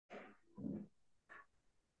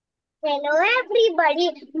Hello everybody,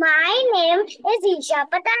 my name is Isha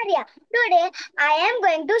Pataria. Today I am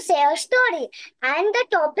going to say a story and the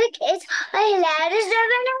topic is a hilarious day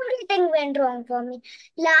when everything went wrong for me.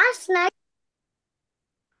 Last night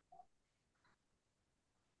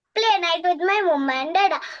play night with my mama and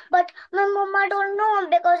dada, but my mama told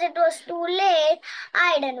no because it was too late.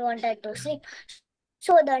 I didn't wanted to sleep.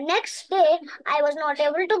 So the next day I was not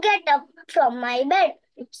able to get up from my bed.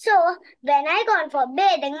 So when I gone for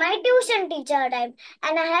bathing, my tuition teacher arrived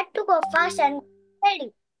and I had to go fast and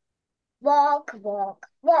ready. Walk, walk,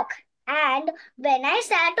 walk. And when I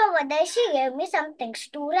sat over there, she gave me some things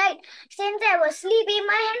to write. Since I was sleepy,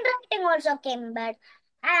 my handwriting also came bad.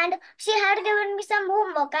 And she had given me some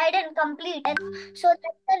homework I didn't complete it. So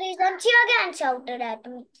that's the reason she again shouted at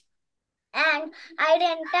me. And I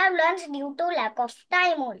didn't have lunch due to lack of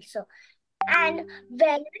time also. And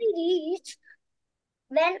when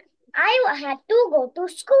I had to go to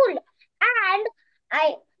school, and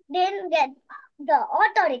I didn't get the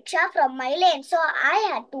auto rickshaw from my lane, so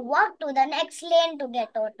I had to walk to the next lane to get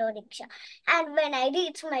auto rickshaw. And when I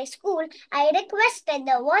reached my school, I requested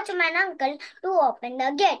the watchman uncle to open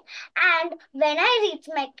the gate. And when I reached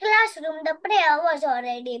my classroom, the prayer was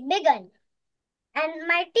already begun. And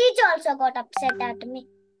my teacher also got upset at me.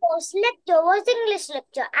 First lecture was English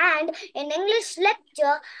lecture, and in English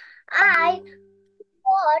lecture, I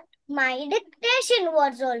got my dictation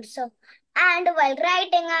words also. And while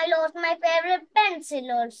writing, I lost my favorite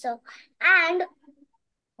pencil also. And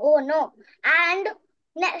oh no! And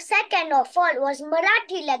second of all was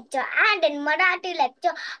Marathi lecture, and in Marathi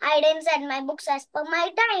lecture, I didn't send my books as per my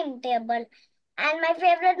timetable. And my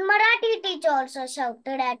favorite Marathi teacher also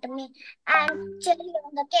shouted at me. And cherry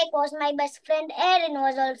on the cake was my best friend. Erin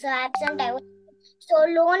was also absent. I was so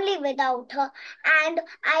lonely without her. And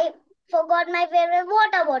I forgot my favorite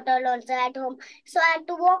water bottle also at home. So I had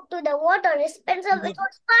to walk to the water dispenser, which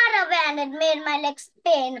was far away, and it made my legs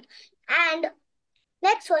pain. And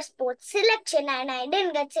next was sports selection, and I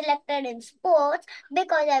didn't get selected in sports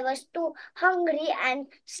because I was too hungry and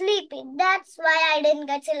sleepy. That's why I didn't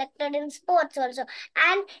get selected in sports also.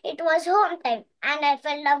 And it was home time, and I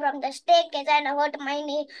fell down from the staircase and I hurt my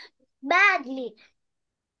knee badly.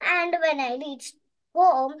 And when I reached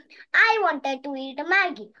home, I wanted to eat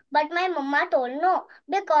Maggie, but my mama told no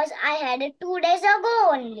because I had it 2 days ago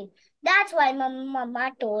only. That's why my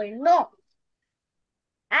mama told no.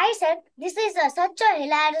 I said, this is such a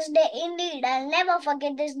hilarious day indeed. I'll never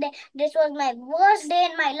forget this day. This was my worst day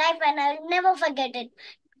in my life and I'll never forget it.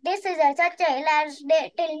 This is such a hilarious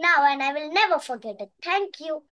day till now and I will never forget it. Thank you.